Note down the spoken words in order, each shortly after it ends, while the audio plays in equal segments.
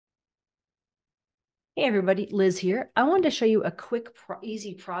Hey everybody, Liz here. I wanted to show you a quick,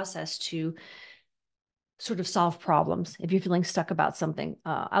 easy process to sort of solve problems if you're feeling stuck about something.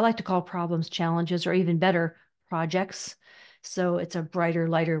 I like to call problems challenges, or even better, projects. So it's a brighter,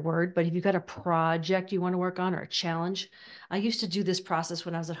 lighter word. But if you've got a project you want to work on or a challenge, I used to do this process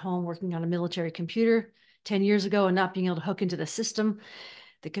when I was at home working on a military computer 10 years ago and not being able to hook into the system.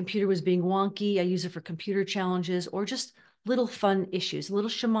 The computer was being wonky. I use it for computer challenges or just little fun issues, a little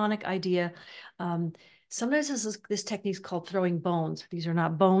shamanic idea. Um, Sometimes this technique is called throwing bones. These are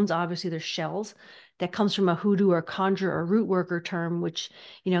not bones, obviously, they're shells. That comes from a hoodoo or conjure or root worker term, which,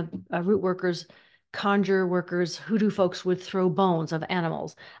 root workers, conjure workers, hoodoo folks would throw bones of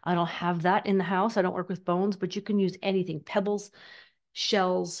animals. I don't have that in the house. I don't work with bones, but you can use anything, pebbles,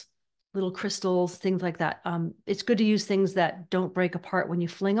 shells, little crystals, things like that. It's good to use things that don't break apart when you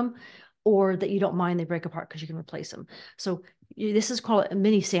fling them, or that you don't mind they break apart because you can replace them. So this is called a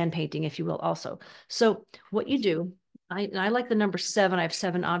mini sand painting, if you will, also. So what you do, I like the number 7. I have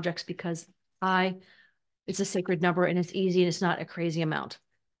 7 objects because it's a sacred number and it's easy and it's not a crazy amount.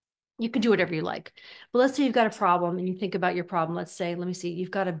 You can do whatever you like. But let's say you've got a problem and you think about your problem. Let's say, let me see,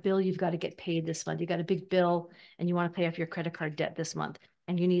 you've got a bill you've got to get paid this month. You got a big bill and you want to pay off your credit card debt this month.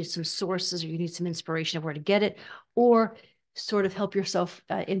 And you need some sources, or you need some inspiration of where to get it, or sort of help yourself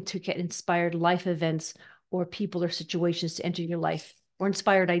into get inspired life events or people or situations to enter your life, or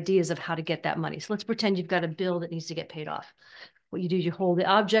inspired ideas of how to get that money. So let's pretend you've got a bill that needs to get paid off. What you do is you hold the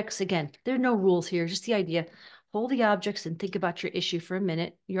objects. Again, there are no rules here, just the idea. Hold the objects and think about your issue for a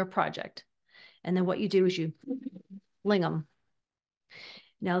minute, your project. And then what you do is you fling them.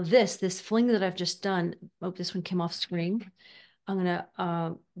 Now this fling that I've just done, oh, this one came off screen.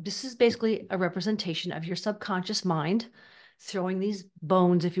 This is basically a representation of your subconscious mind throwing these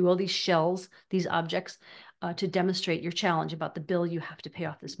bones, if you will, these shells, these objects, to demonstrate your challenge about the bill you have to pay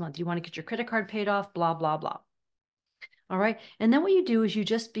off this month. You want to get your credit card paid off, blah, blah, blah. All right. And then what you do is you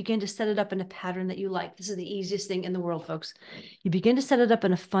just begin to set it up in a pattern that you like. This is the easiest thing in the world, folks. You begin to set it up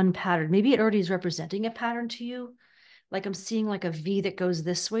in a fun pattern. Maybe it already is representing a pattern to you. Like I'm seeing like a V that goes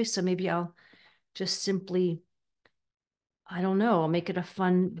this way. So maybe I'll just simply, I don't know, I'll make it a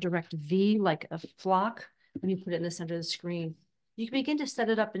fun direct V, like a flock. Let me put it in the center of the screen. You can begin to set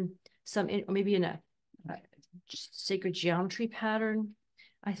it up in or maybe in a sacred geometry pattern.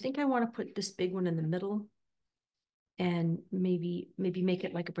 I think I want to put this big one in the middle and maybe make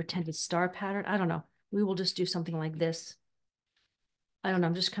it like a pretended star pattern. I don't know. We will just do something like this. I don't know.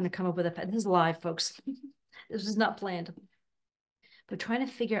 I'm just kind of come up with this is live, folks. This is not planned. But trying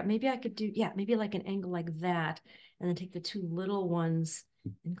to figure out, maybe I could do, yeah, maybe like an angle like that, and then take the 2 little ones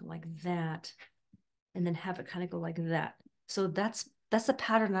and go like that, and then have it kind of go like that. So that's a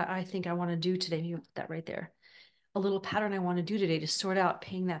pattern that I think I want to do today. Maybe I'll put that right there. A little pattern I want to do today to sort out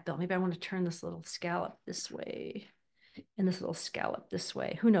paying that bill. Maybe I want to turn this little scallop this way and this little scallop this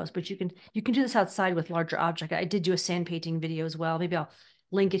way. Who knows? But you can do this outside with larger object. I did do a sand painting video as well. Maybe I'll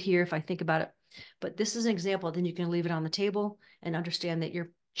link it here if I think about it. But this is an example. Then you can leave it on the table and understand that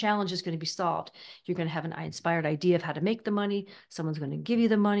your challenge is going to be solved. You're going to have an inspired idea of how to make the money. Someone's going to give you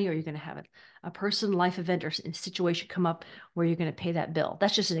the money, or you're going to have a person, life event, or situation come up where you're going to pay that bill.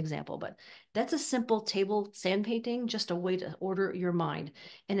 That's just an example, but that's a simple table sand painting, just a way to order your mind.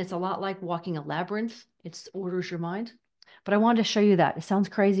 And it's a lot like walking a labyrinth. It orders your mind. But I wanted to show you that. It sounds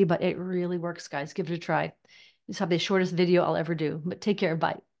crazy, but it really works, guys. Give it a try. It's probably the shortest video I'll ever do, but take care.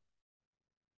 Bye.